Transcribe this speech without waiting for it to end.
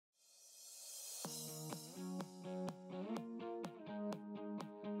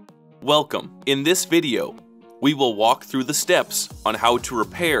Welcome. In this video, we will walk through the steps on how to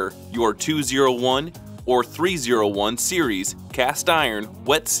repair your 201 or 301 series cast iron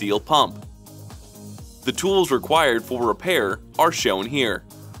wet seal pump. The tools required for repair are shown here.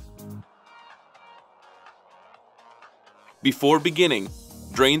 Before beginning,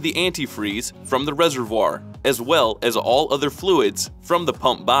 drain the antifreeze from the reservoir as well as all other fluids from the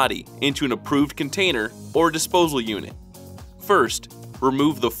pump body into an approved container or disposal unit. First,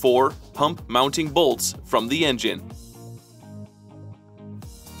 remove the 4 pump mounting bolts from the engine.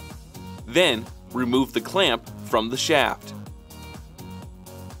 Then, remove the clamp from the shaft.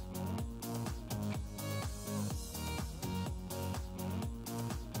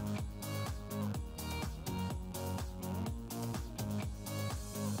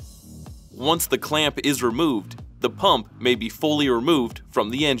 Once the clamp is removed, the pump may be fully removed from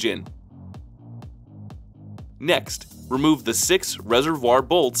the engine. Next, remove the 6 reservoir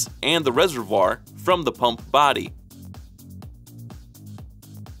bolts and the reservoir from the pump body.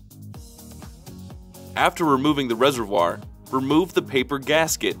 After removing the reservoir, remove the paper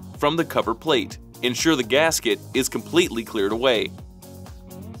gasket from the cover plate. Ensure the gasket is completely cleared away.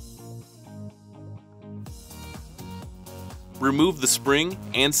 Remove the spring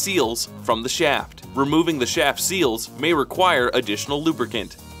and seals from the shaft. Removing the shaft seals may require additional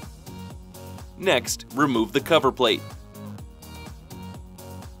lubricant. Next, remove the cover plate.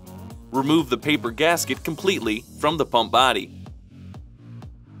 Remove the paper gasket completely from the pump body.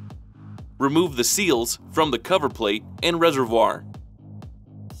 Remove the seals from the cover plate and reservoir.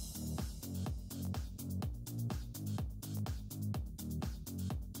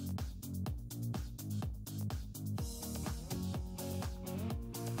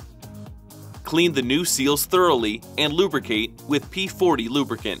 Clean the new seals thoroughly and lubricate with P40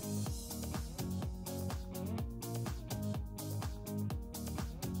 lubricant.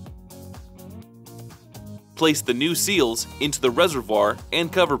 Place the new seals into the reservoir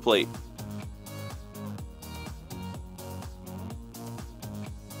and cover plate.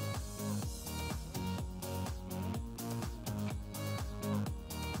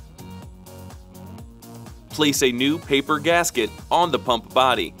 Place a new paper gasket on the pump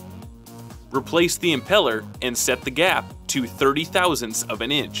body. Replace the impeller and set the gap to 30 thousandths of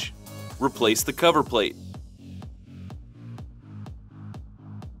an inch. Replace the cover plate.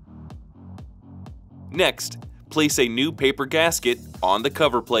 Next, place a new paper gasket on the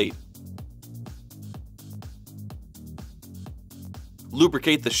cover plate.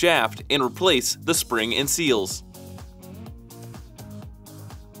 Lubricate the shaft and replace the spring and seals.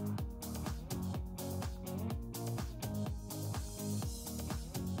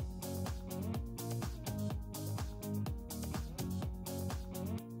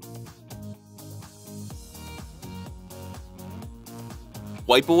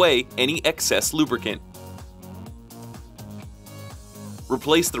 Wipe away any excess lubricant.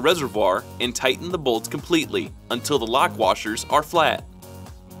 Replace the reservoir and tighten the bolts completely until the lock washers are flat.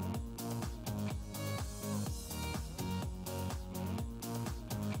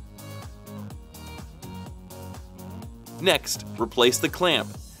 Next, replace the clamp,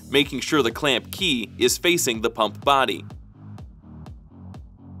 making sure the clamp key is facing the pump body.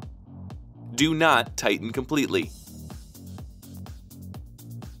 Do not tighten completely.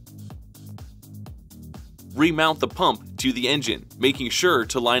 Remount the pump to the engine, making sure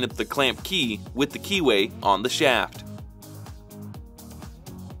to line up the clamp key with the keyway on the shaft.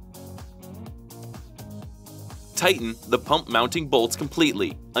 Tighten the pump mounting bolts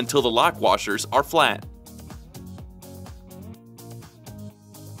completely until the lock washers are flat.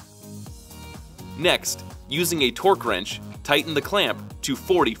 Next, using a torque wrench, tighten the clamp to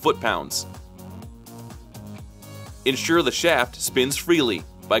 40 foot-pounds. Ensure the shaft spins freely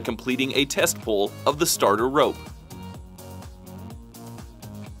by completing a test pull of the starter rope.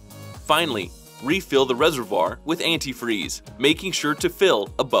 Finally, refill the reservoir with antifreeze, making sure to fill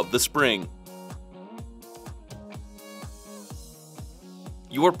above the spring.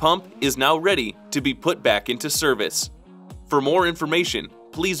 Your pump is now ready to be put back into service. For more information,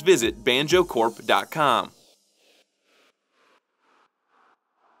 please visit banjocorp.com.